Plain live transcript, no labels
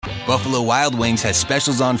Buffalo Wild Wings has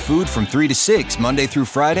specials on food from 3 to 6, Monday through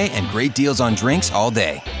Friday, and great deals on drinks all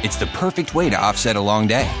day. It's the perfect way to offset a long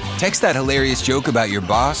day. Text that hilarious joke about your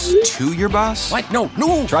boss to your boss. What? No.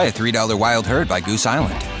 Try a $3 Wild Herd by Goose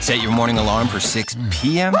Island. Set your morning alarm for 6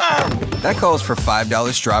 p.m. That calls for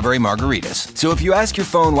 $5 strawberry margaritas. So if you ask your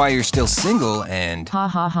phone why you're still single and... Ha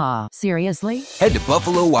ha ha. Seriously? Head to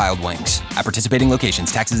Buffalo Wild Wings. At participating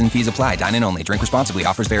locations, taxes and fees apply. Dine in only. Drink responsibly.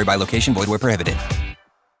 Offers vary by location. Void where prohibited.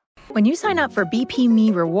 When you sign up for BP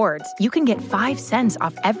Me Rewards, you can get 5 cents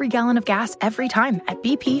off every gallon of gas every time at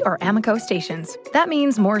BP or Amoco stations. That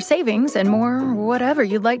means more savings and more whatever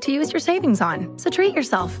you'd like to use your savings on. So treat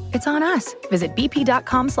yourself. It's on us. Visit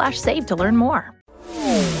bp.com/save to learn more.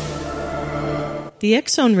 The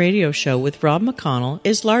X Zone Radio Show with Rob McConnell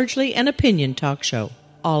is largely an opinion talk show.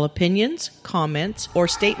 All opinions, comments, or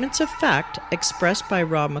statements of fact expressed by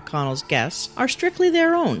Rob McConnell's guests are strictly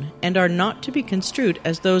their own and are not to be construed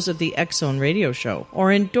as those of the X Zone Radio Show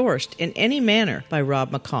or endorsed in any manner by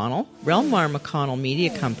Rob McConnell, Relmar McConnell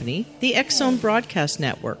Media Company, the X Zone Broadcast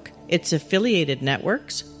Network, its affiliated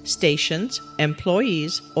networks, stations,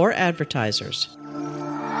 employees, or advertisers.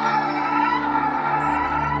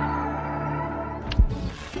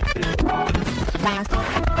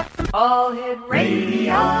 All Hit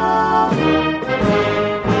Radio.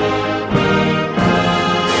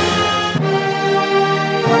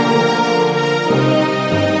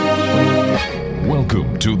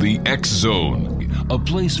 Welcome to the X Zone, a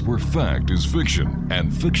place where fact is fiction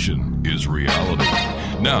and fiction is reality.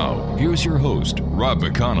 Now, here's your host, Rob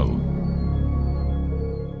McConnell.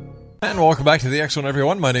 And welcome back to the X Zone,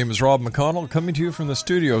 everyone. My name is Rob McConnell, coming to you from the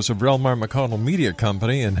studios of Relmar McConnell Media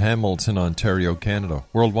Company in Hamilton, Ontario, Canada.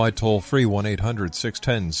 Worldwide toll-free,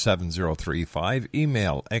 1-800-610-7035.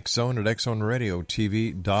 Email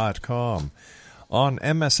xzone@xzoneradiotv.com. On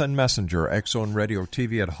MSN Messenger,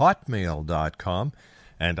 xzoneradiotv at hotmail.com.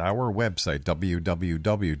 And our website,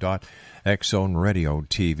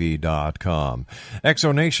 www.xzoneradiotv.com.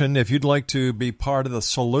 Exonation, if you'd like to be part of the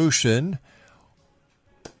solution,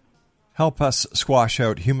 help us squash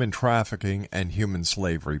out human trafficking and human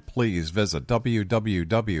slavery, please visit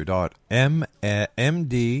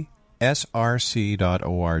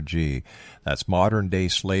www.mdsrc.org. That's Modern Day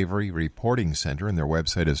Slavery Reporting Center, and their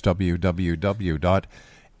website is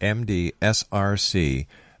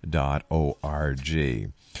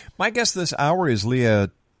www.mdsrc.org. My guest this hour is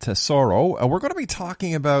Leah Tesoro. We're going to be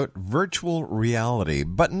talking about virtual reality,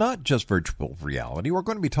 but not just virtual reality. We're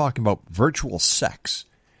going to be talking about virtual sex.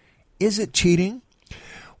 Is it cheating?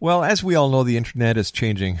 Well, as we all know, the internet is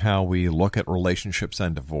changing how we look at relationships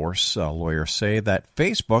and divorce. Lawyers say that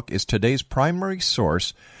Facebook is today's primary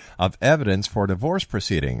source of evidence for divorce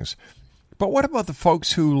proceedings. But what about the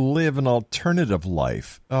folks who live an alternative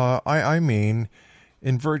life? I mean,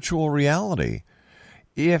 in virtual reality.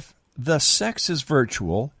 If the sex is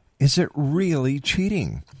virtual, is it really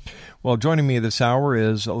cheating? Well, joining me this hour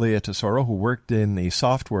is Leah Tesoro, who worked in the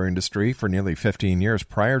software industry for nearly 15 years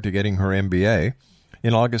prior to getting her MBA.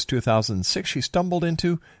 In August 2006, she stumbled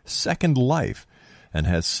into Second Life and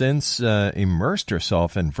has since immersed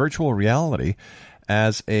herself in virtual reality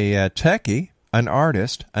as a techie, an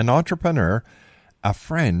artist, an entrepreneur, a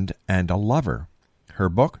friend, and a lover. Her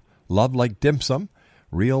book, Love Like Dim Sum,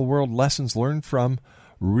 Real-World Lessons Learned from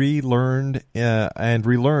Relearned and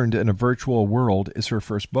Relearned in a Virtual World, is her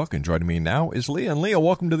first book. And joining me now is Leah. And Leah,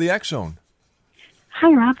 welcome to the X Zone.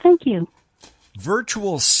 Hi, Rob. Thank you.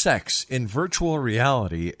 Virtual sex in virtual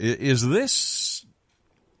reality. Is this...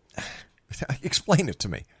 Explain it to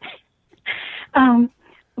me.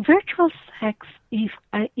 Virtual sex, if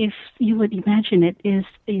you would imagine it, is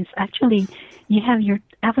actually you have your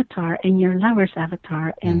avatar and your lover's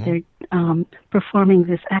avatar, and they're performing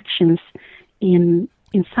these actions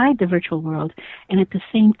inside the virtual world, and at the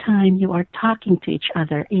same time you are talking to each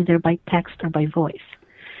other either by text or by voice.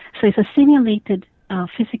 So it's a simulated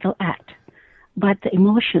physical act, but the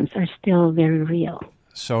emotions are still very real.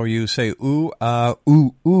 So you say ooh, a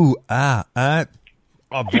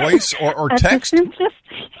voice or text?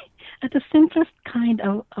 At the simplest kind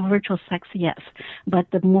of virtual sex, yes. But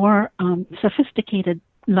the more sophisticated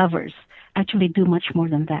lovers actually do much more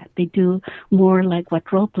than that. They do more like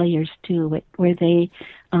what role players do, where they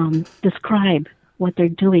describe what they're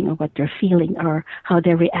doing or what they're feeling or how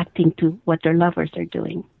they're reacting to what their lovers are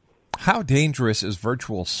doing. How dangerous is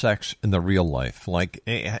virtual sex in the real life? Like,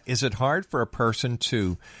 is it hard for a person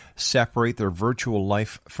to separate their virtual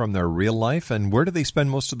life from their real life? And where do they spend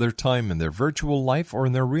most of their time, in their virtual life or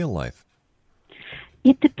in their real life?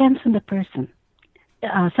 It depends on the person.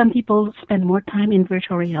 Some people spend more time in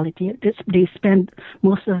virtual reality. They spend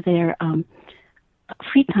most of their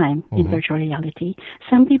free time in virtual reality.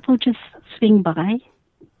 Some people just swing by.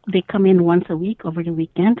 They come in once a week over the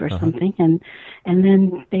weekend or something, and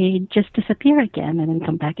then they just disappear again and then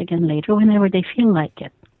come back again later whenever they feel like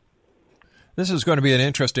it. This is going to be an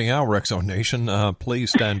interesting hour, X-Zone Nation.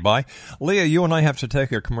 Please stand by. Leah, you and I have to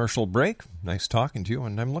take a commercial break. Nice talking to you,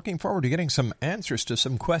 and I'm looking forward to getting some answers to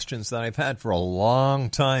some questions that I've had for a long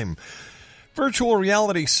time. Virtual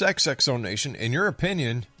reality sex, X-Zone Nation, in your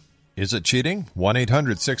opinion, is it cheating?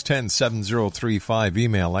 1-800-610-7035.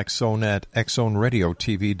 Email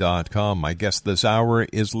xzone@xzoneradiotv.com. My guest this hour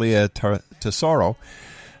is Leah Tesoro,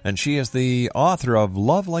 and she is the author of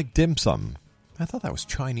Love Like Dim Sum. I thought that was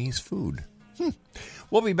Chinese food.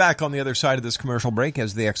 We'll be back on the other side of this commercial break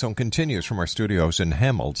as the X-Zone continues from our studios in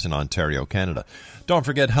Hamilton, Ontario, Canada. Don't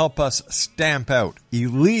forget, help us stamp out,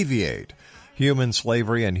 alleviate human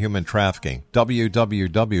slavery and human trafficking.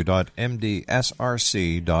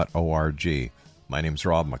 www.mdsrc.org. My name's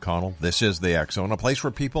Rob McConnell. This is the X-Zone, a place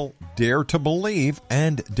where people dare to believe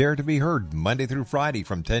and dare to be heard, Monday through Friday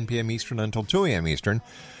from 10 p.m. Eastern until 2 a.m. Eastern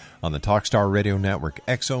on the Talkstar Radio Network,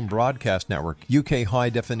 X-Zone Broadcast Network, UK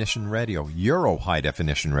High Definition Radio, Euro High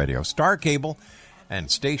Definition Radio, Star Cable,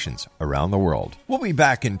 and stations around the world. We'll be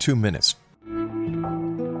back in 2 minutes.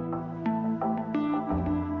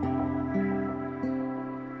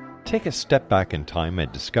 Take a step back in time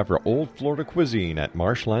and discover old Florida cuisine at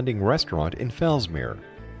Marsh Landing Restaurant in Fellsmere.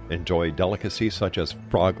 Enjoy delicacies such as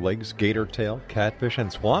frog legs, gator tail, catfish,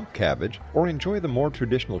 and swamp cabbage, or enjoy the more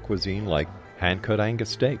traditional cuisine like hand-cut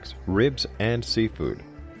Angus steaks, ribs, and seafood.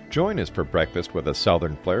 Join us for breakfast with a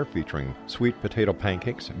southern flair featuring sweet potato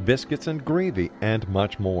pancakes, biscuits and gravy, and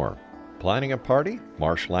much more. Planning a party?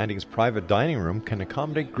 Marsh Landing's private dining room can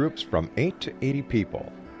accommodate groups from 8 to 80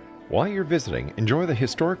 people. While you're visiting, enjoy the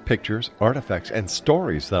historic pictures, artifacts, and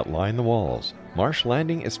stories that line the walls. Marsh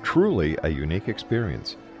Landing is truly a unique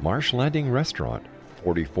experience. Marsh Landing Restaurant,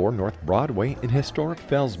 44 North Broadway in historic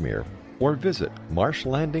Fellsmere, or visit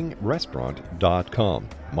marshlandingrestaurant.com.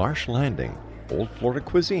 Marsh Landing, old Florida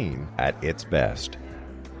cuisine at its best.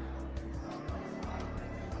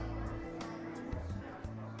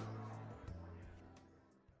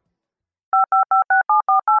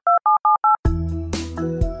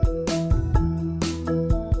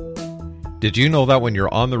 Did you know that when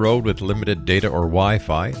you're on the road with limited data or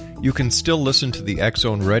Wi-Fi, you can still listen to the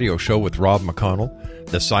X-Zone Radio Show with Rob McConnell,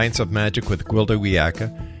 The Science of Magic with Gwilda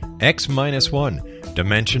Wiyaka, X-1,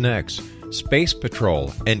 Dimension X, Space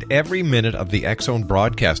Patrol, and every minute of the X-Zone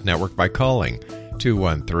Broadcast Network by calling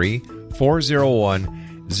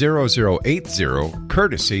 213-401-0080,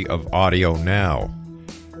 courtesy of Audio Now.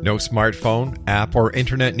 No smartphone, app, or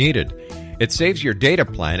internet needed. It saves your data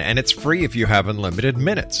plan, and it's free if you have unlimited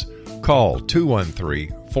minutes. Call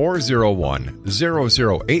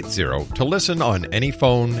 213-401-0080 to listen on any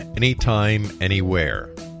phone, anytime, anywhere.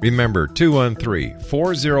 Remember,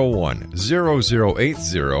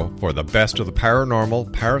 213-401-0080 for the best of the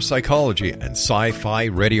paranormal, parapsychology, and sci-fi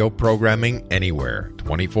radio programming anywhere,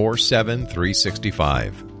 24/7,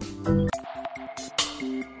 365.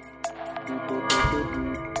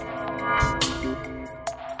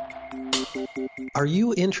 Are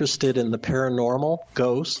you interested in the paranormal,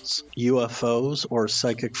 ghosts, UFOs, or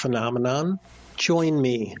psychic phenomenon? Join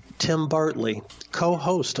me, Tim Bartley,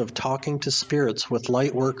 co-host of Talking to Spirits with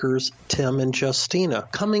Lightworkers Tim and Justina,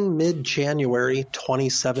 coming mid-January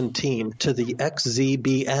 2017 to the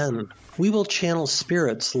XZBN. We will channel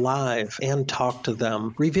spirits live and talk to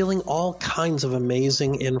them, revealing all kinds of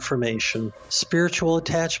amazing information. Spiritual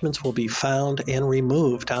attachments will be found and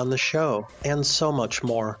removed on the show, and so much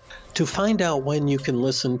more. To find out when you can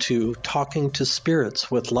listen to Talking to Spirits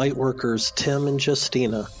with Lightworkers Tim and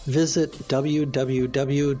Justina, visit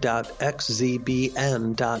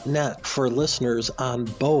www.xzbn.net for listeners on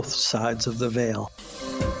both sides of the veil.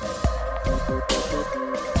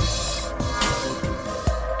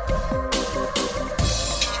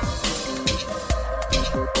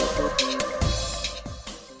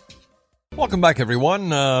 Welcome back, everyone.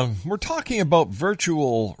 We're talking about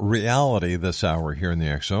virtual reality this hour here in the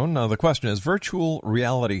X-Zone. The question is, virtual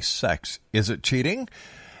reality sex, is it cheating?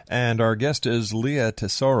 And our guest is Leah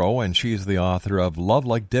Tesoro, and she's the author of Love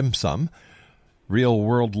Like Dim Sum.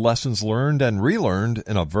 Real-world lessons learned and relearned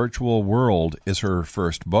in a virtual world is her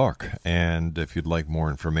first book. And if you'd like more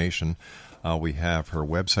information, we have her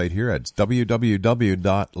website here at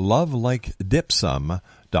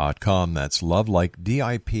www.lovelikedipsum.com. That's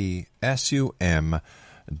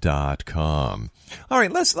lovelike.dipsum.com. All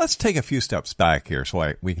right, let's take a few steps back here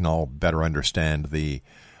so we can all better understand the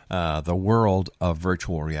world of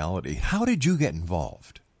virtual reality. How did you get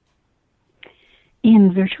involved?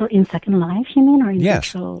 In Second Life, you mean, or in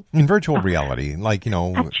virtual? In virtual reality, like,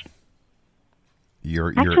 Actually,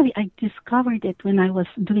 I discovered it when I was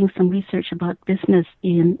doing some research about business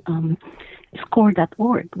in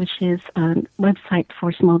score.org, which is a website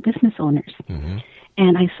for small business owners. Mm-hmm.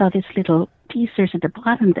 And I saw this little teasers at the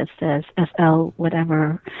bottom that says SL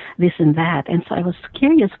whatever, this and that. And so I was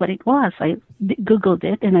curious what it was. I Googled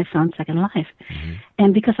it and I found Second Life. Mm-hmm.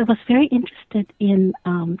 And because I was very interested in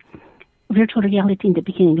virtual reality in the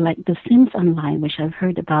beginning, like The Sims Online, which I've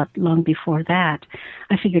heard about long before that,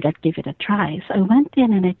 I figured I'd give it a try. So I went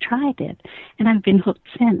in and I tried it, and I've been hooked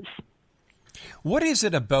since. What is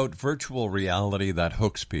it about virtual reality that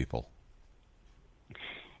hooks people?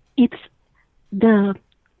 It's the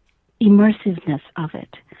immersiveness of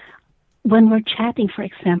it. When we're chatting, for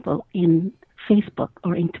example, in Facebook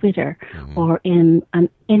or in Twitter or in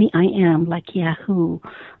any IM like Yahoo,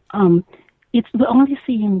 we're only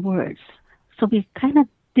seeing words. So we're kind of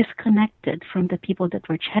disconnected from the people that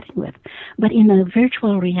we're chatting with. But in a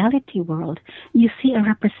virtual reality world, you see a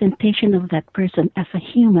representation of that person as a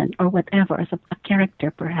human or whatever, as a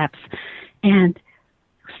character perhaps. And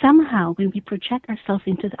somehow when we project ourselves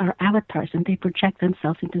into our avatars and they project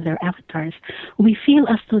themselves into their avatars, we feel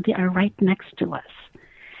as though they are right next to us.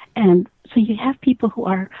 And so you have people who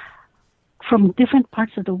are from different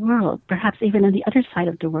parts of the world, perhaps even on the other side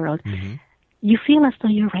of the world. Mm-hmm. You feel as though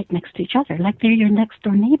you're right next to each other, like they're your next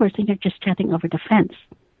door neighbors and you're just chatting over the fence.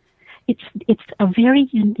 It's a very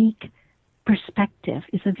unique perspective.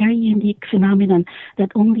 It's a very unique phenomenon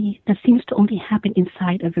that seems to only happen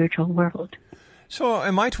inside a virtual world. So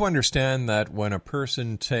am I to understand that when a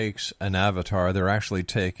person takes an avatar, they're actually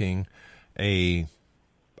taking a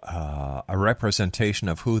representation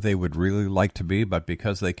of who they would really like to be, but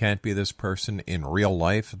because they can't be this person in real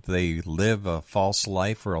life, they live a false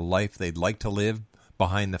life or a life they'd like to live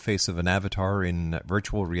behind the face of an avatar in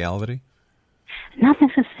virtual reality? Not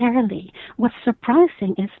necessarily. What's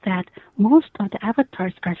surprising is that most of the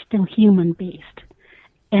avatars are still human-based.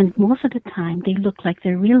 And most of the time, they look like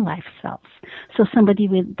their real-life selves. So somebody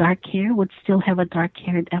with dark hair would still have a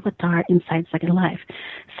dark-haired avatar inside Second Life.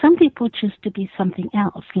 Some people choose to be something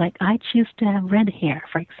else, like I choose to have red hair,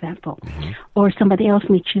 for example. Mm-hmm. Or somebody else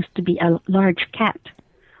may choose to be a large cat,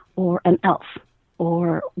 or an elf,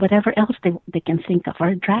 or whatever else they can think of, or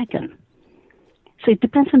a dragon. So it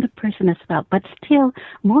depends on the person as well. But still,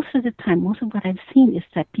 most of the time, most of what I've seen is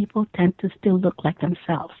that people tend to still look like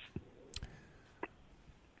themselves.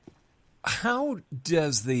 How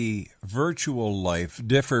does the virtual life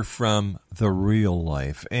differ from the real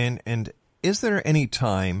life? And is there any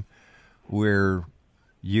time where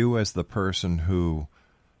you, as the person who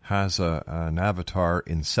has an avatar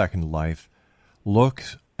in Second Life, look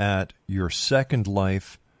at your Second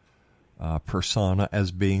Life persona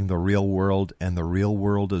as being the real world and the real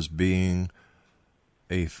world as being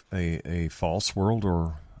a false world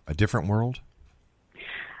or a different world?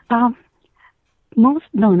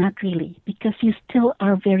 No, not really, because you still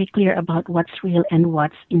are very clear about what's real and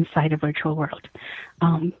what's inside a virtual world.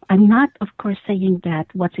 I'm not, of course, saying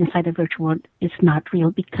that what's inside a virtual world is not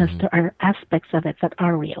real, because there are aspects of it that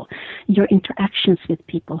are real. Your interactions with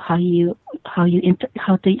people, how you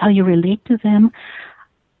relate to them,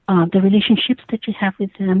 the relationships that you have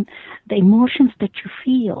with them, the emotions that you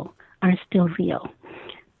feel are still real.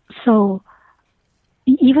 So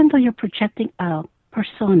even though you're projecting a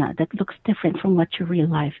persona that looks different from what your real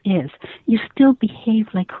life is, you still behave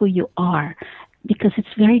like who you are, because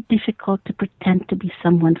it's very difficult to pretend to be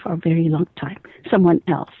someone for a very long time, someone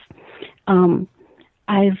else.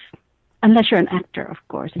 Unless you're an actor, of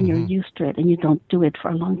course, and you're used to it and you don't do it for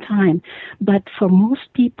a long time. But for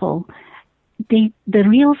most people, the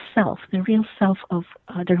real self of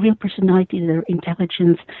the real personality, their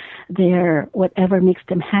intelligence, their whatever makes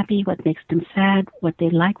them happy, what makes them sad, what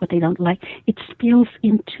they like, what they don't like, it spills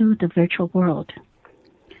into the virtual world.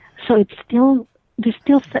 So it's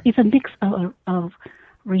a mix of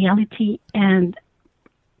reality and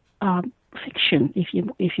fiction, if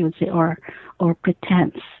you would say, or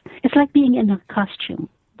pretense. It's like being in a costume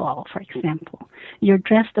ball, for example. You're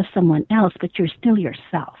dressed as someone else, but you're still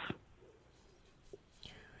yourself.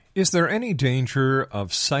 Is there any danger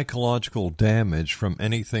of psychological damage from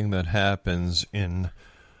anything that happens in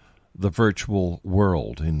the virtual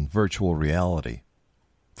world, in virtual reality?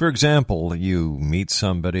 For example, you meet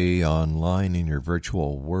somebody online in your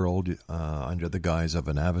virtual world under the guise of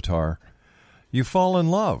an avatar. You fall in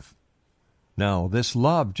love. Now, this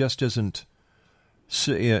love just isn't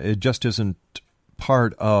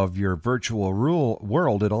part of your virtual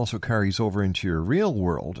world, it also carries over into your real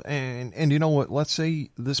world. And you know what? Let's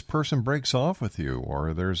say this person breaks off with you,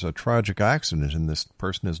 or there's a tragic accident and this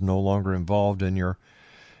person is no longer involved in your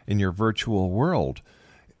virtual world.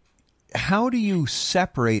 How do you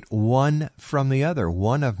separate one from the other,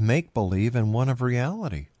 one of make-believe and one of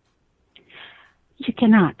reality? You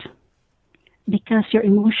cannot, because your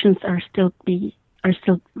emotions are still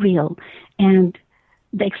real, and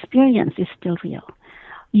the experience is still real.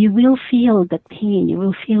 You will feel the pain, you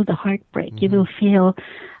will feel the heartbreak, you will feel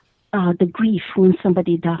the grief when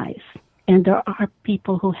somebody dies. And there are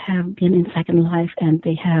people who have been in Second Life and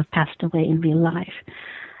they have passed away in real life.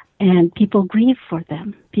 And people grieve for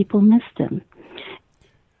them. People miss them.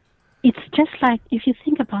 It's just like, if you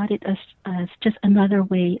think about it as just another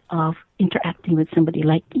way of interacting with somebody,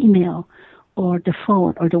 like email or the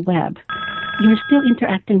phone or the web, you're still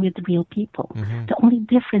interacting with real people. The only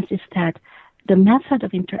difference is that the method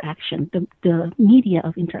of interaction, the media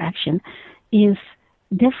of interaction, is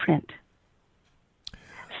different.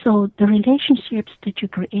 So the relationships that you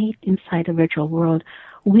create inside a virtual world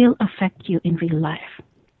will affect you in real life.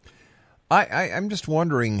 I'm just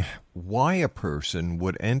wondering why a person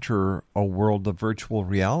would enter a world of virtual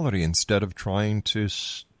reality instead of trying to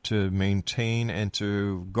maintain and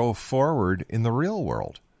to go forward in the real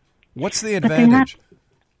world. What's the advantage?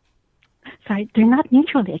 They're not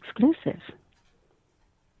mutually exclusive.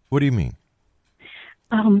 What do you mean?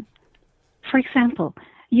 For example,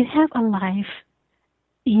 you have a life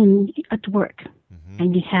at work,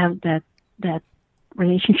 and you have that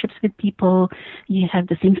relationships with people, you have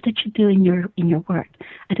the things that you do in your work.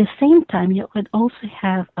 At the same time, you would also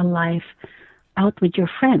have a life out with your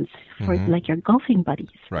friends, for like your golfing buddies.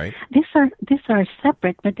 Right. These are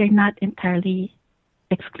separate, but they're not entirely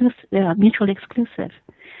mutually exclusive.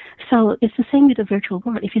 So it's the same with the virtual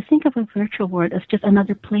world. If you think of a virtual world as just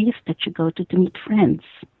another place that you go to meet friends,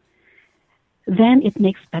 then it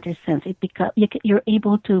makes better sense. You're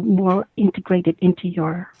able to more integrate it into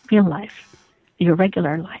your real life, your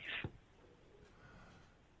regular life.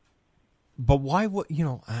 But why would,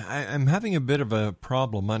 I'm having a bit of a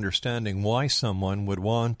problem understanding why someone would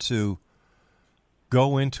want to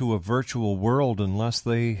go into a virtual world unless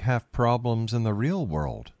they have problems in the real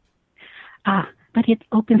world. But it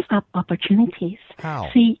opens up opportunities. How?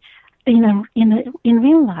 See, in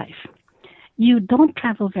real life, you don't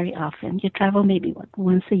travel very often. You travel maybe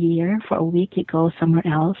once a year for a week. You go somewhere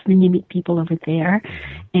else, then you meet people over there,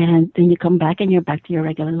 and then you come back and you're back to your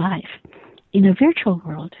regular life. In a virtual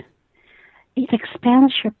world, it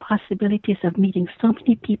expands your possibilities of meeting so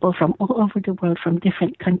many people from all over the world, from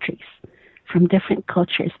different countries, from different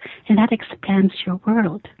cultures, and that expands your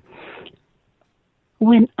world.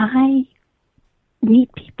 When I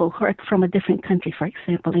meet people who are from a different country, for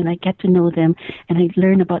example, and I get to know them and I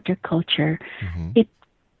learn about their culture, it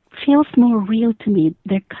feels more real to me.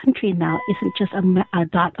 Their country now isn't just a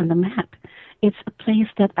dot on the map. It's a place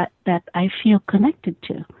that I feel connected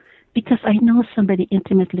to because I know somebody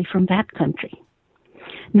intimately from that country.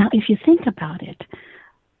 Now, if you think about it,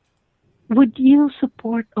 would you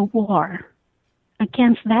support a war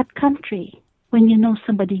against that country when you know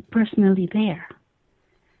somebody personally there?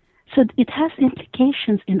 So it has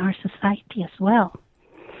implications in our society as well,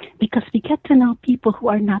 because we get to know people who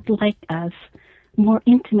are not like us more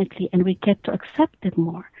intimately, and we get to accept them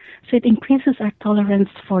more. So it increases our tolerance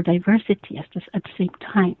for diversity at the same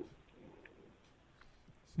time.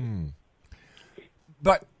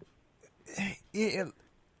 But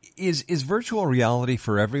is virtual reality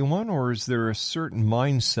for everyone, or is there a certain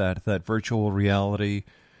mindset that virtual reality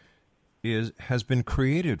has been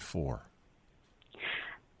created for?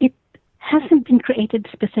 Hasn't been created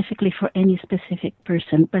specifically for any specific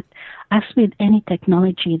person, but as with any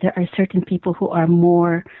technology, there are certain people who are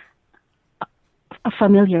more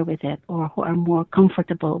familiar with it or who are more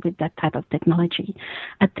comfortable with that type of technology.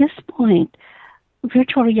 At this point,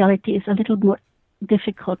 virtual reality is a little more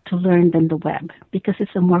difficult to learn than the web because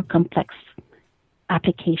it's a more complex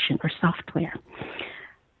application or software.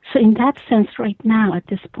 So in that sense, right now, at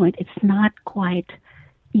this point, it's not quite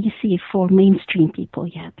easy for mainstream people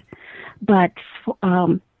yet. But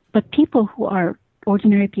people who are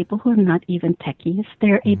ordinary people who are not even techies,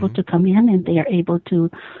 they're able to come in and they are able to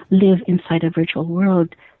live inside a virtual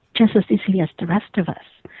world just as easily as the rest of us.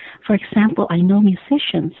 For example, I know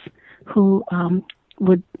musicians who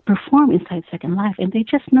would perform inside Second Life, and they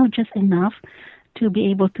just know just enough to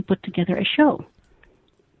be able to put together a show.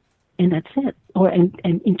 And that's it.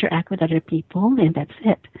 And interact with other people, and that's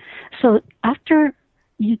it. So after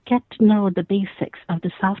you get to know the basics of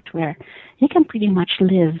the software, you can pretty much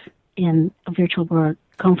live in a virtual world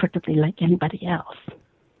comfortably like anybody else.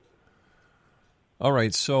 All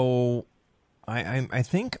right, so I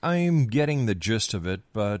think I'm getting the gist of it,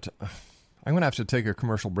 but I'm going to have to take a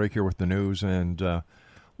commercial break here with the news, and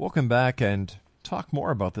we'll come back and talk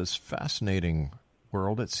more about this fascinating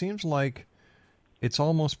world. It seems like it's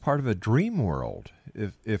almost part of a dream world,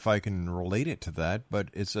 if I can relate it to that, but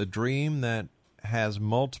it's a dream that has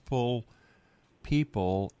multiple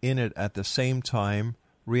people in it at the same time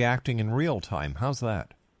reacting in real time. How's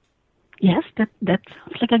that? Yes, that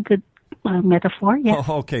sounds like a good metaphor, yes.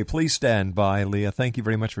 Oh, okay, please stand by, Leah. Thank you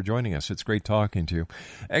very much for joining us. It's great talking to you.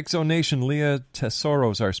 Exo Nation, Leah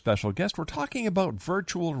Tesoro is our special guest. We're talking about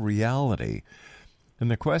virtual reality.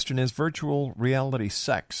 And the question is, virtual reality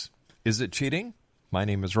sex. Is it cheating? My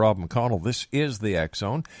name is Rob McConnell. This is the X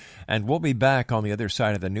Zone. And we'll be back on the other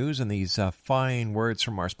side of the news and these fine words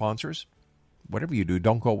from our sponsors. Whatever you do,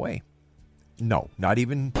 don't go away. No, not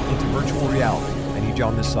even into virtual reality. I need you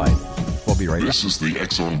on this side. We'll be right back. This is the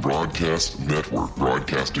X-Zone Broadcast Network,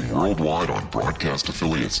 broadcasting worldwide on broadcast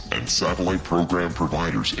affiliates and satellite program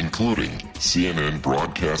providers, including CNN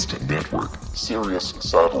Broadcast Network, Sirius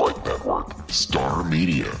Satellite Network, Star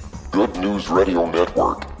Media, Good News Radio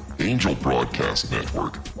Network, Angel Broadcast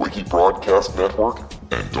Network, Wiki Broadcast Network,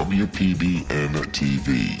 and WPBN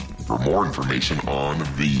TV. For more information on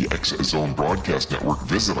the X-Zone Broadcast Network,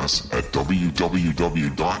 visit us at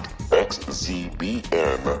www.xzbn.net.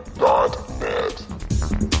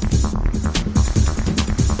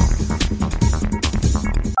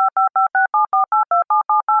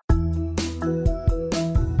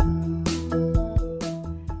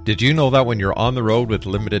 Did you know that when you're on the road with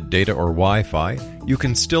limited data or Wi-Fi, you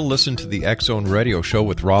can still listen to the X-Zone Radio Show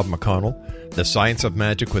with Rob McConnell, The Science of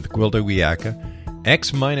Magic with Gwilda Wiyaka,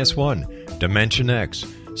 X-1, Dimension X,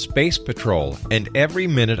 Space Patrol, and every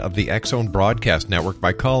minute of the X-Zone Broadcast Network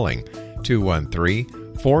by calling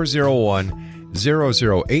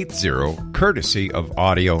 213-401-0080, courtesy of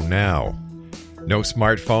Audio Now. No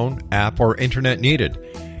smartphone, app, or internet needed.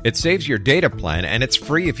 It saves your data plan, and it's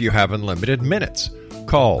free if you have unlimited minutes.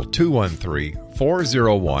 Call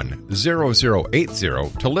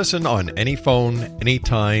 213-401-0080 to listen on any phone,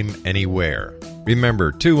 anytime, anywhere.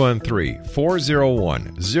 Remember,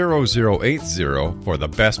 213-401-0080 for the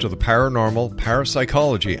best of the paranormal,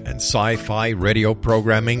 parapsychology, and sci-fi radio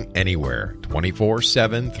programming anywhere,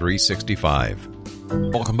 24/7, 365.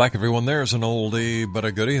 Welcome back, everyone. There's an oldie but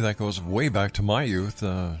a goodie that goes way back to my youth.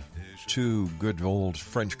 Two good old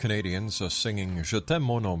French Canadians singing Je t'aime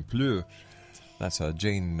moi non plus. That's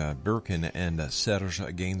Jane Birkin and Serge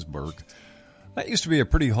Gainsbourg. That used to be a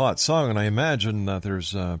pretty hot song, and I imagine that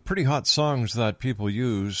there's pretty hot songs that people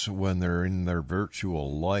use when they're in their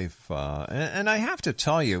virtual life. And I have to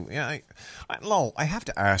tell you, I have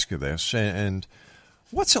to ask you this, and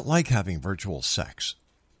what's it like having virtual sex?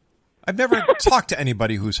 I've never talked to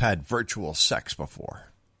anybody who's had virtual sex before.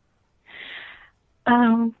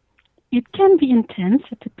 It can be intense.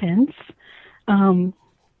 It depends.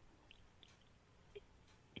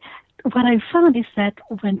 What I've found is that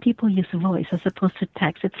when people use voice as opposed to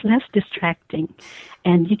text, it's less distracting,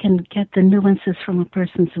 and you can get the nuances from a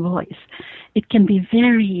person's voice. It can be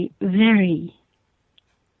very, very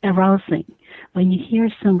arousing when you hear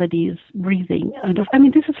somebody's breathing. I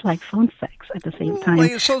mean, this is like phone sex at the same time. Let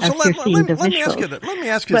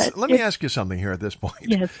me ask you something here at this point.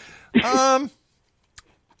 Yes.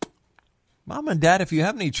 Mom and Dad, if you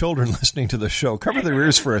have any children listening to the show, cover their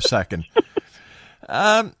ears for a second.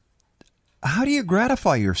 How do you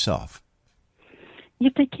gratify yourself? You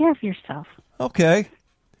take care of yourself. Okay.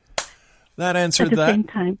 That answered that. At the same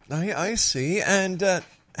time. I see. And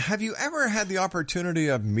have you ever had the opportunity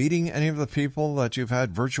of meeting any of the people that you've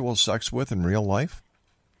had virtual sex with in real life?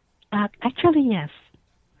 Actually, yes.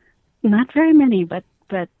 Not very many, but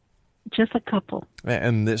just a couple.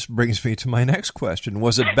 And this brings me to my next question.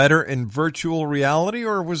 Was it better in virtual reality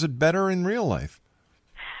or was it better in real life?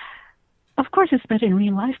 Of course it's better in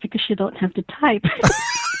real life because you don't have to type.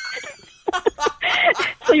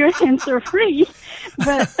 So your hands are free.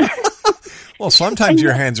 But well, sometimes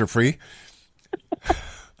your hands are free.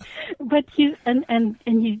 But you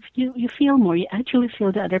feel more. You actually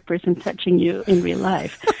feel the other person touching you in real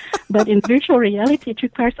life. But in virtual reality, it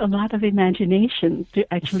requires a lot of imagination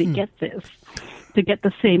to actually get this, to get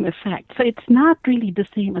the same effect. So it's not really the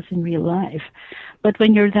same as in real life. But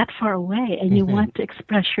when you're that far away and you want to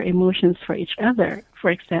express your emotions for each other,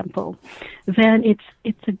 for example, then it's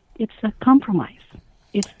a compromise.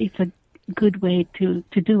 It's a good way to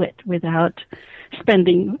do it without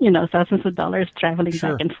spending thousands of dollars traveling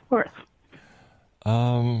back and forth.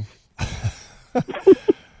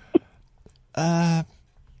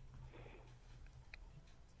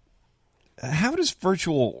 how does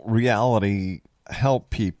virtual reality help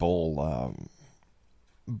people?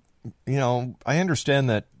 I understand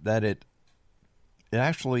that it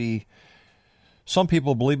actually, some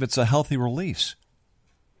people believe it's a healthy release.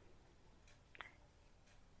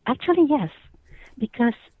 Actually, yes,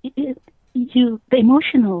 because the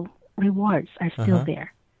emotional rewards are still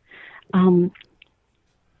there.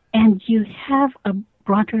 And you have a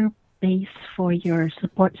broader base for your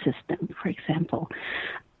support system, for example.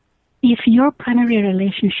 If your primary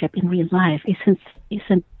relationship in real life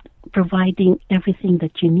isn't providing everything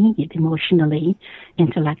that you need emotionally,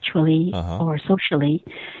 intellectually, or socially,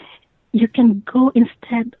 you can go,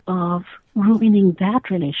 instead of ruining that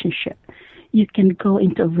relationship, you can go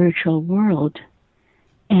into a virtual world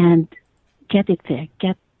and get it there,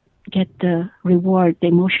 get the reward, the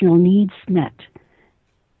emotional needs met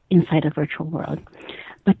inside a virtual world.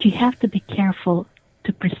 But you have to be careful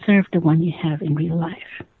to preserve the one you have in real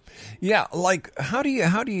life. Yeah, like how do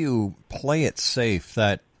you play it safe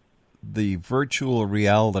that the virtual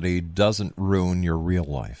reality doesn't ruin your real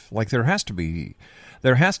life? Like there has to be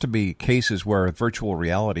cases where virtual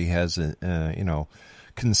reality has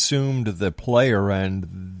consumed the player and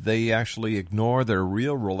they actually ignore their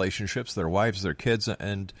real relationships, their wives, their kids,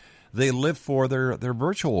 and they live for their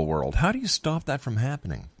virtual world. How do you stop that from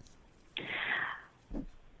happening?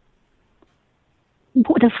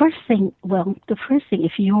 The first thing,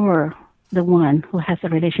 if you're the one who has a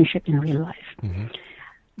relationship in real life,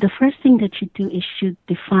 the first thing that you do is you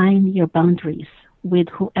define your boundaries with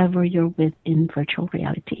whoever you're with in virtual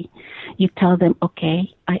reality. You tell them,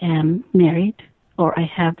 okay, I am married, or I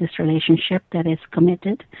have this relationship that is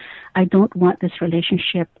committed. I don't want this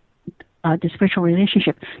relationship, this virtual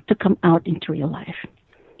relationship, to come out into real life.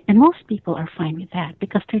 And most people are fine with that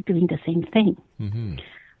because they're doing the same thing.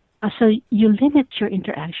 So you limit your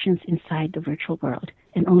interactions inside the virtual world,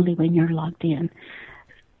 and only when you're logged in.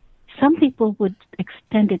 Some people would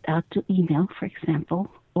extend it out to email, for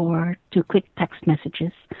example, or to quick text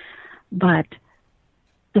messages. But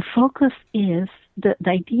the focus is, the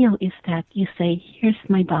ideal is that you say, here are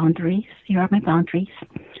my boundaries.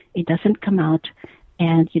 It doesn't come out,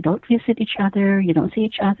 and you don't visit each other, you don't see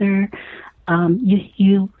each other.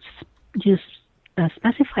 You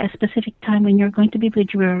specify a specific time when you're going to be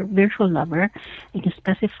with your virtual lover, and you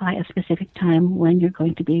specify a specific time when you're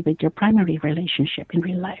going to be with your primary relationship in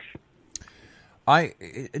real life.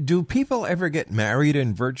 Do people ever get married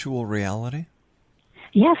in virtual reality?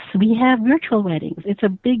 Yes, we have virtual weddings. It's a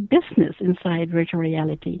big business inside virtual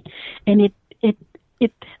reality, and it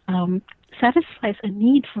satisfies a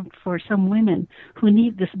need for some women who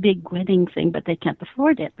need this big wedding thing, but they can't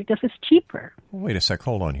afford it because it's cheaper. Wait a sec.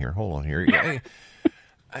 Hold on here.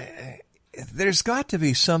 There's got to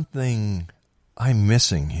be something I'm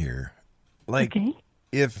missing here. Like,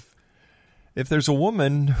 if there's a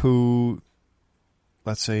woman who,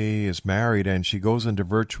 let's say, is married and she goes into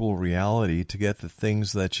virtual reality to get the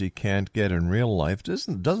things that she can't get in real life,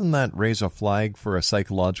 doesn't that raise a flag for a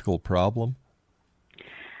psychological problem?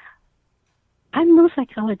 I'm no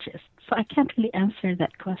psychologist, so I can't really answer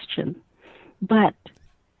that question. But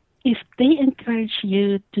if they encourage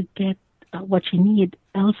you to get what you need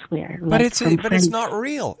elsewhere, but it's not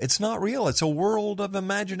real. It's not real. It's a world of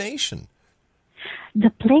imagination. The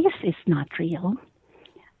place is not real.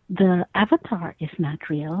 The avatar is not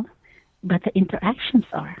real, but the interactions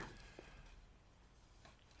are.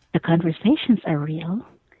 The conversations are real.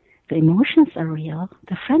 The emotions are real.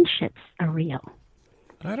 The friendships are real.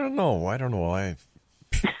 I don't know.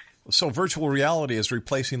 So virtual reality is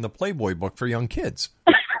replacing the Playboy book for young kids.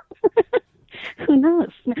 Who knows?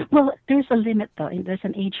 Well, there's a limit, though. There's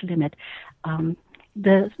an age limit.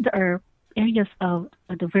 There are areas of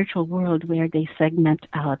the virtual world where they segment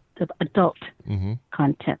out the adult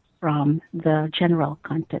content from the general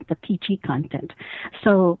content, the PG content.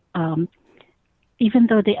 So even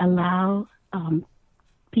though they allow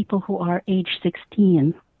people who are age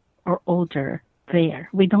 16 or older there,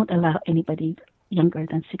 we don't allow anybody younger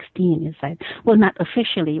than 16 inside. Well, not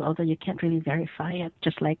officially, although you can't really verify it,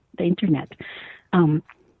 just like the internet.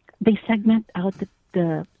 They segment out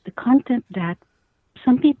the content that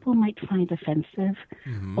some people might find offensive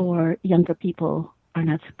or younger people are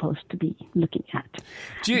not supposed to be looking at.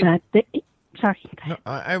 Sorry.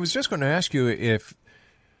 I was just going to ask you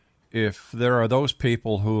if there are those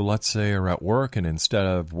people who, let's say, are at work and instead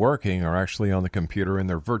of working are actually on the computer in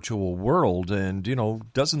their virtual world. And,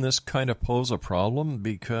 doesn't this kind of pose a problem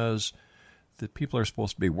because the people are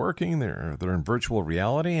supposed to be working, they're in virtual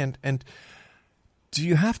reality? And do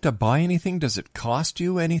you have to buy anything? Does it cost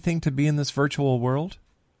you anything to be in this virtual world?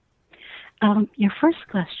 Your first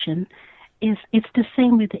question, it's the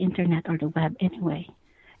same with the internet or the web anyway.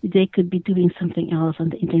 They could be doing something else on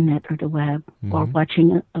the internet or the web, or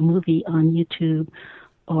watching a movie on YouTube,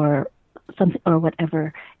 or something or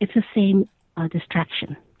whatever. It's the same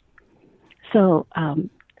distraction. So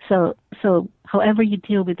however you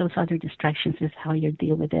deal with those other distractions is how you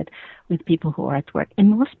deal with it with people who are at work.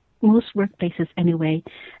 And most workplaces anyway,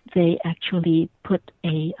 they actually put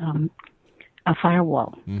a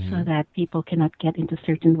firewall so that people cannot get into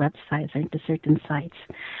certain websites or into certain sites.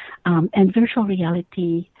 And virtual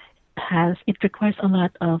reality requires a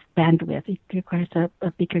lot of bandwidth. It requires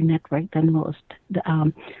a bigger network than most.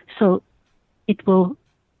 So it will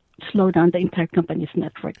slow down the entire company's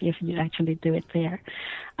network if you actually do it there.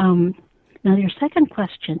 Now, your second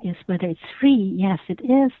question is whether it's free. Yes, it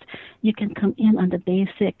is. You can come in on the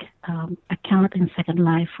basic account in Second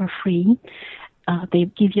Life for free. They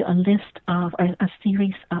give you a list of a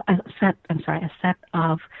set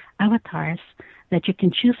of avatars that you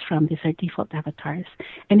can choose from. These are default avatars.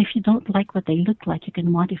 And if you don't like what they look like, you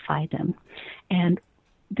can modify them. And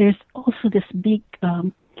there's also this big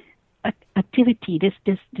activity,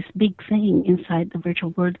 this big thing inside the virtual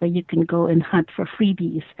world where you can go and hunt for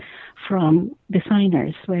freebies from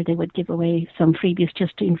designers, where they would give away some freebies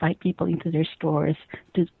just to invite people into their stores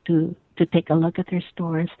to take a look at their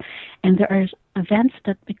stores. And there are events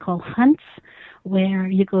that we call hunts, where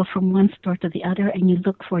you go from one store to the other and you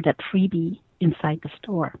look for that freebie inside the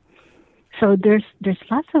store. So there's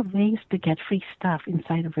lots of ways to get free stuff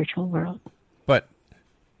inside a virtual world. But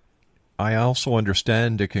I also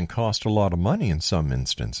understand it can cost a lot of money in some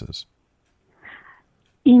instances.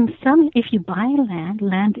 In some, if you buy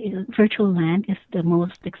virtual land is the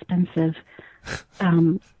most expensive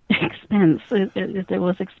expense. It's the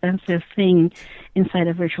most expensive thing inside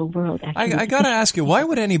a virtual world. Actually, I got to ask you, why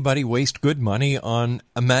would anybody waste good money on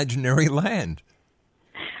imaginary land?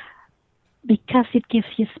 Because it gives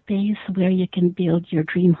you space where you can build your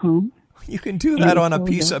dream home. You can do that on a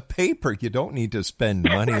piece of paper. You don't need to spend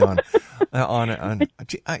money on.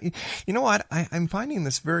 You know what? I'm finding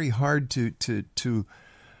this very hard to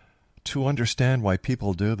understand why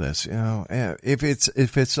people do this. You know, if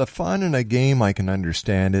it's a fun and a game, I can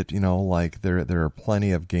understand it. You know, like there are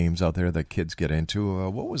plenty of games out there that kids get into.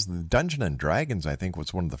 What was the Dungeons and Dragons? I think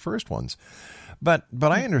was one of the first ones. But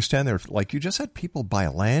I understand there, like you just said, people buy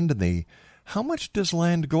land, and how much does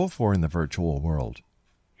land go for in the virtual world?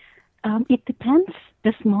 It depends.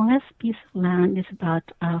 The smallest piece of land is about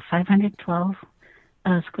 512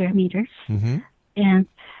 square meters, and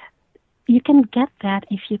you can get that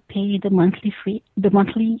if you pay the monthly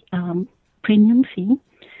premium fee,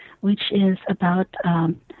 which is about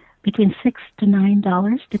between $6 to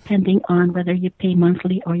 $9, depending on whether you pay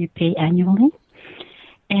monthly or you pay annually.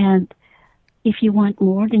 And if you want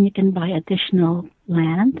more, then you can buy additional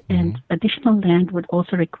land, and additional land would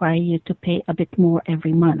also require you to pay a bit more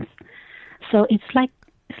every month. So it's like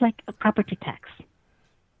a property tax,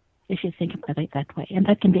 if you think about it that way, and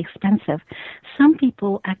that can be expensive. Some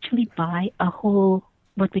people actually buy a whole,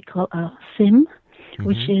 what we call a SIM,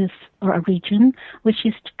 which is, or a region, which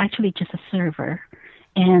is actually just a server,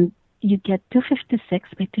 and you get 256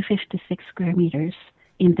 by 256 square meters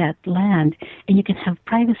in that land, and you can have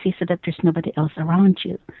privacy so that there's nobody else around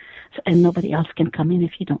you, and nobody else can come in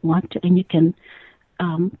if you don't want to, and you can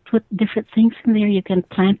put different things in there. You can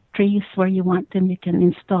plant trees where you want them. You can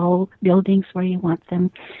install buildings where you want them.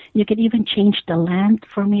 You can even change the land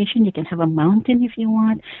formation. You can have a mountain if you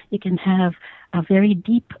want. You can have a very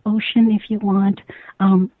deep ocean if you want.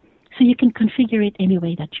 So you can configure it any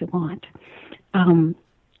way that you want. And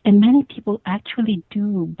many people actually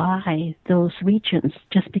do buy those regions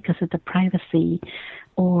just because of the privacy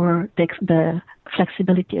or the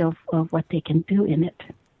flexibility of what they can do in it.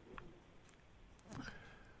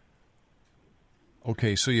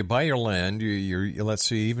 Okay, so you buy your land. You're let's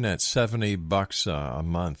see, even at $70 a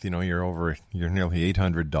month, you know, you're nearly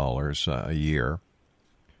 $800 a year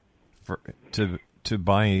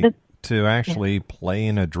to actually play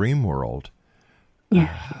in a dream world.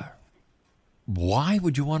 Yeah. Why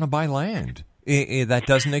would you want to buy land that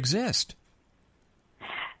doesn't exist?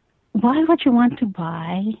 Why would you want to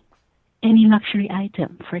buy any luxury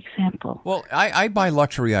item, for example? Well, I buy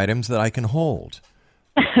luxury items that I can hold.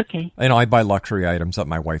 Okay. You know, I buy luxury items that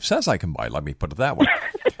my wife says I can buy. Let me put it that way.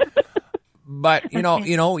 But,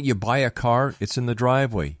 you buy a car, it's in the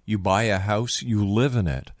driveway. You buy a house, you live in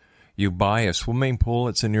it. You buy a swimming pool,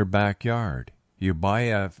 it's in your backyard. You buy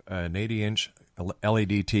an 80-inch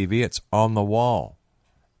LED TV, it's on the wall.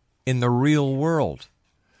 In the real world.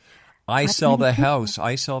 I sell the house.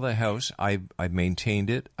 I've maintained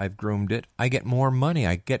it. I've groomed it. I get more money.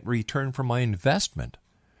 I get return for my investment.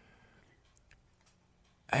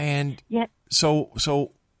 And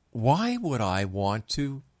so why would I want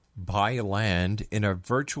to buy land in a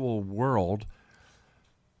virtual world?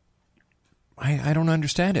 I don't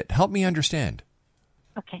understand it. Help me understand.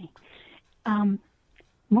 Okay.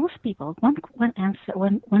 Most people, one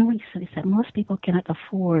reason is that most people cannot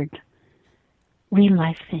afford real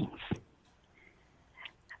life things.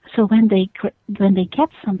 So when they get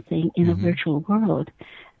something in a virtual world,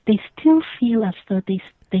 they still feel as though they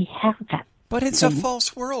have that. But it's a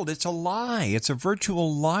false world. It's a lie. It's a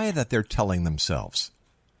virtual lie that they're telling themselves.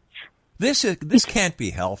 This can't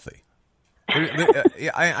be healthy.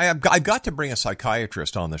 I've got to bring a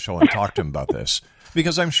psychiatrist on the show and talk to him about this,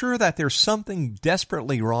 because I'm sure that there's something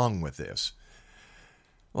desperately wrong with this.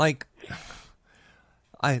 Like,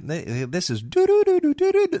 this is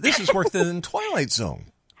worse than Twilight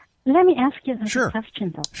Zone. Let me ask you a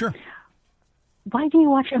question, though. Sure. Why do you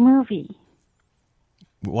watch a movie?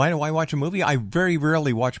 Why do I watch a movie? I very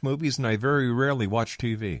rarely watch movies, and I very rarely watch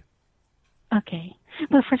TV. Okay.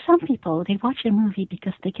 But for some people, they watch a movie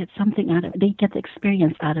because they get something out of it. They get the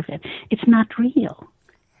experience out of it. It's not real.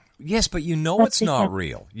 Yes, but it's not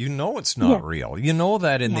real. You know it's not real. You know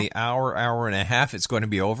that in the hour and a half it's going to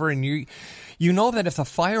be over, and you know that if the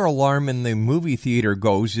fire alarm in the movie theater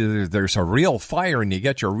goes, there's a real fire, and you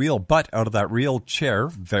get your real butt out of that real chair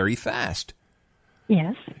very fast.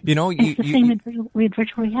 Yes. It's the same with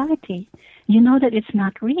virtual reality. You know that it's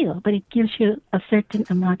not real, but it gives you a certain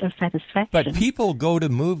amount of satisfaction. But people go to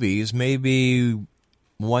movies maybe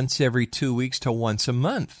once every 2 weeks to once a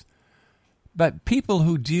month. But people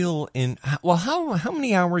who deal in... Well, how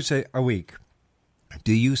many hours a week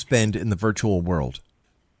do you spend in the virtual world?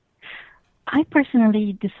 I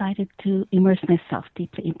personally decided to immerse myself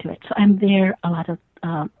deeply into it. So I'm there a lot of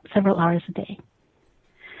several hours a day.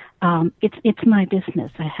 It's my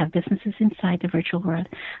business. I have businesses inside the virtual world.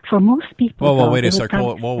 For most people... Whoa, wait a second.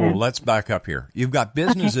 Whoa, let's back up here. You've got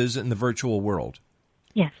businesses in the virtual world.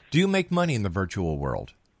 Yes. Do you make money in the virtual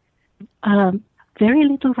world? Very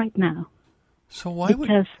little right now. So why would...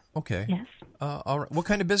 Okay. Yes. All right. What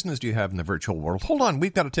kind of business do you have in the virtual world? Hold on.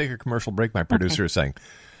 We've got to take a commercial break. My producer is saying,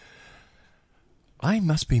 I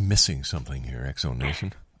must be missing something here, X-Zone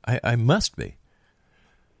Nation. I must be.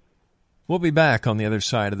 We'll be back on the other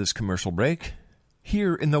side of this commercial break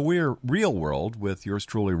here in the real world with yours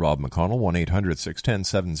truly, Rob McConnell,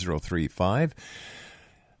 1-800-610-7035.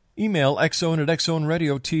 Email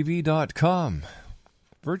xzone@xzoneradiotv.com.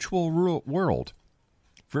 Virtual world.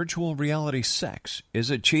 Virtual reality sex. Is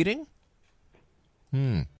it cheating?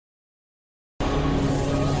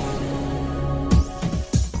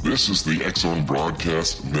 This is the X-Zone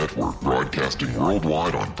Broadcast Network, broadcasting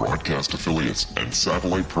worldwide on broadcast affiliates and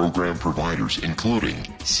satellite program providers, including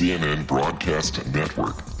CNN Broadcast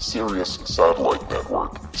Network, Sirius Satellite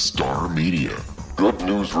Network, Star Media, Good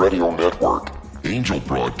News Radio Network, Angel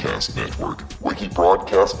Broadcast Network, Wiki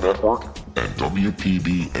Broadcast Network, and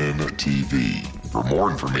WPBN TV. For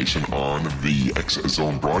more information on the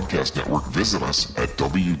X-Zone Broadcast Network, visit us at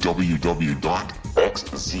www.xzbn.net.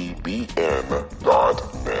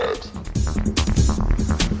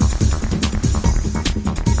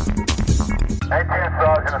 18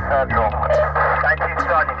 Sergeant Central. 19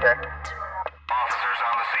 Sergeant check. Officers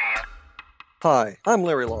on the scene. Hi, I'm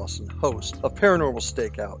Larry Lawson, host of Paranormal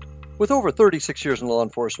Stakeout. With over 36 years in law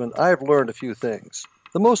enforcement, I have learned a few things.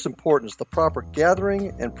 The most important is the proper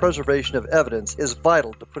gathering and preservation of evidence is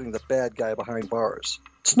vital to putting the bad guy behind bars.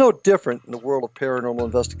 It's no different in the world of paranormal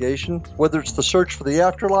investigation. Whether it's the search for the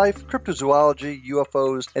afterlife, cryptozoology,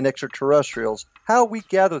 UFOs, and extraterrestrials, how we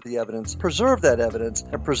gather the evidence, preserve that evidence,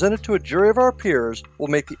 and present it to a jury of our peers will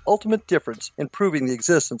make the ultimate difference in proving the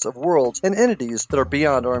existence of worlds and entities that are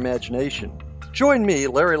beyond our imagination. Join me,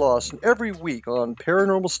 Larry Lawson, every week on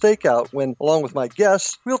Paranormal Stakeout when, along with my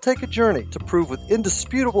guests, we'll take a journey to prove with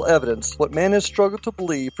indisputable evidence what man has struggled to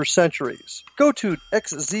believe for centuries. Go to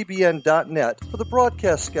xzbn.net for the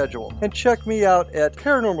broadcast schedule and check me out at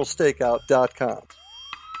paranormalstakeout.com.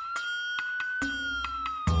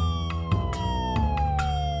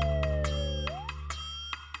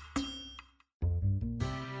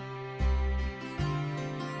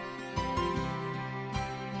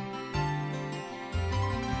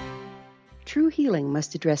 True healing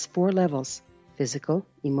must address 4 levels: physical,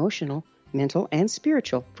 emotional, mental, and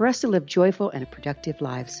spiritual, for us to live joyful and productive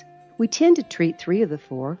lives. We tend to treat 3 of the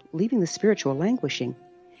 4, leaving the spiritual languishing.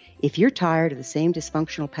 If you're tired of the same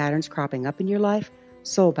dysfunctional patterns cropping up in your life,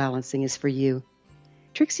 Soul Balancing is for you.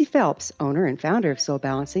 Trixie Phelps, owner and founder of Soul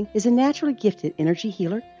Balancing, is a naturally gifted energy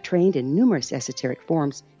healer trained in numerous esoteric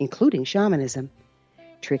forms, including shamanism.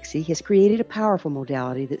 Trixie has created a powerful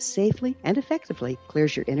modality that safely and effectively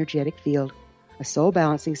clears your energetic field. A soul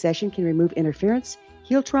balancing session can remove interference,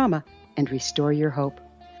 heal trauma, and restore your hope.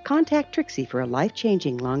 Contact Trixie for a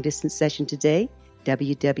life-changing long-distance session today,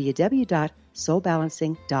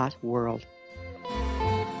 www.soulbalancing.world.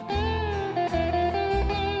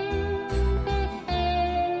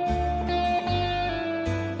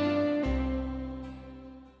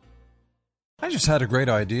 I just had a great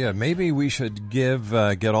idea. Maybe we should get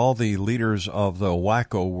all the leaders of the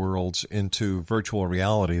wacko worlds into virtual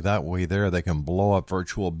reality. That way they can blow up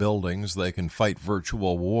virtual buildings, they can fight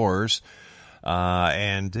virtual wars,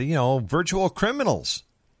 and, virtual criminals.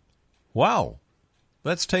 Wow.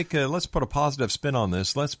 Let's put a positive spin on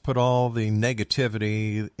this. Let's put all the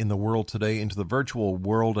negativity in the world today into the virtual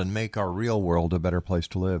world and make our real world a better place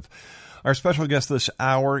to live. Our special guest this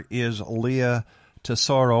hour is Leah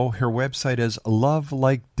Tesoro. Her website is Love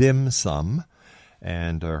Like Dim Sum,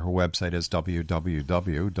 and her website is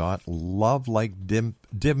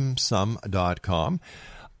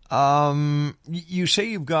www.lovelikedimsum.com. You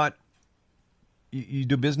say you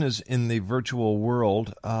do business in the virtual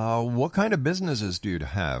world. What kind of businesses do you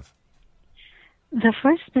have? The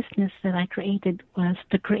first business that I created was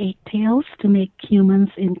to create tales to make humans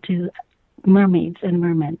into mermaids and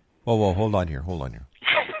mermen. Whoa, hold on here.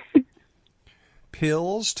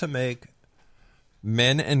 Pills to make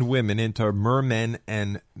men and women into mermen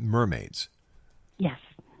and mermaids. Yes.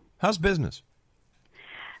 How's business?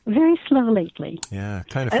 Very slow lately. Yeah,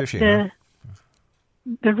 kind of fishy. Huh?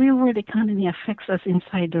 The real-world economy affects us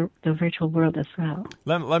inside the virtual world as well.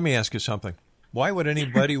 Let me ask you something. Why would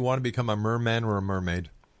anybody want to become a merman or a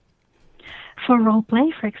mermaid? For role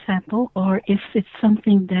play, for example, or if it's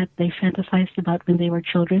something that they fantasized about when they were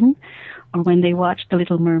children, or when they watched The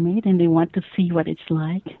Little Mermaid and they want to see what it's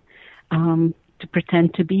like, to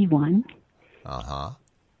pretend to be one. Uh-huh.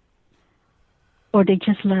 Or they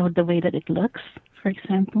just love the way that it looks, for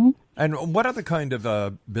example. And what other kind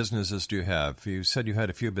of businesses do you have? You said you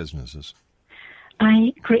had a few businesses.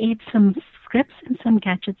 I create some scripts and some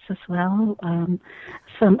gadgets as well.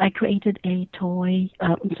 I created a toy,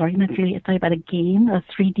 not really a toy, but a game, a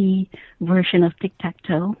 3D version of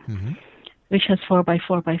tic-tac-toe, which has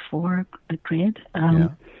 4x4x4 grid.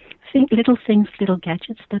 Little things, little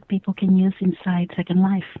gadgets that people can use inside Second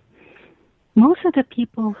Life. Most of the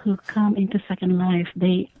people who come into Second Life,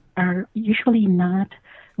 they are usually not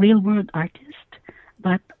real-world artists,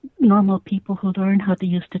 but normal people who learn how to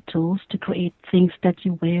use the tools to create things that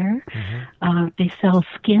you wear. They sell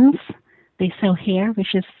skins. They sell hair,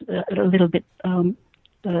 which is a little bit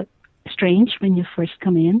strange when you first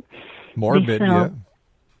come in. Morbid, yeah.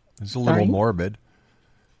 It's a little morbid.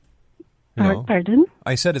 Pardon?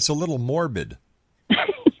 I said it's a little morbid.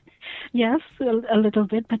 Yes, a little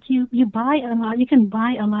bit, but you buy a lot. You can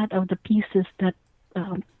buy a lot of the pieces that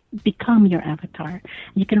become your avatar.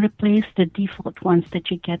 You can replace the default ones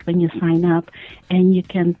that you get when you sign up, and you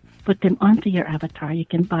can put them onto your avatar. You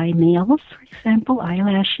can buy nails, for example,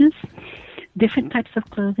 eyelashes, different types of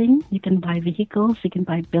clothing. You can buy vehicles. You can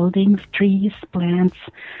buy buildings, trees, plants,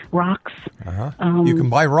 rocks. You can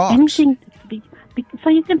buy rocks. Anything. So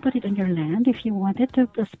you can put it on your land if you want it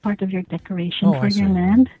as part of your decoration for your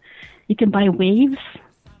land. You can buy waves.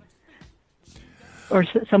 Or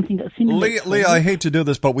something that's similar. Leah, I hate to do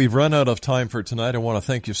this, but we've run out of time for tonight. I want to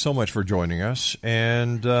thank you so much for joining us.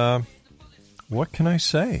 And what can I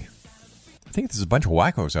say? I think there's a bunch of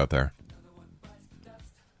wackos out there.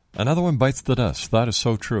 Another one bites the dust. That is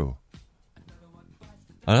so true.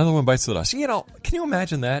 Another one bites the dust. Can you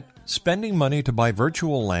imagine that? Spending money to buy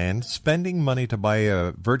virtual land, spending money to buy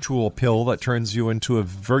a virtual pill that turns you into a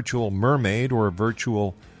virtual mermaid or a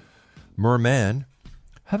virtual merman,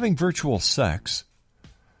 having virtual sex.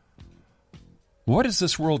 What is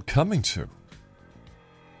this world coming to?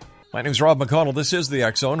 My name is Rob McConnell. This is the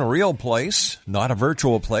X Zone, a real place, not a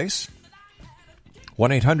virtual place.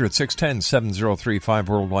 1-800-610-7035,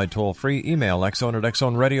 worldwide toll free. Email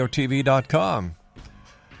xzone@xzoneradiotv.com.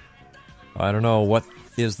 I don't know, what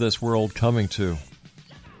is this world coming to?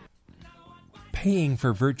 Paying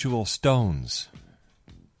for virtual stones.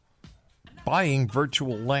 Buying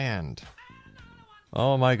virtual land.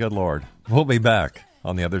 Oh my good Lord. We'll be back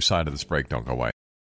on the other side of this break. Don't go away.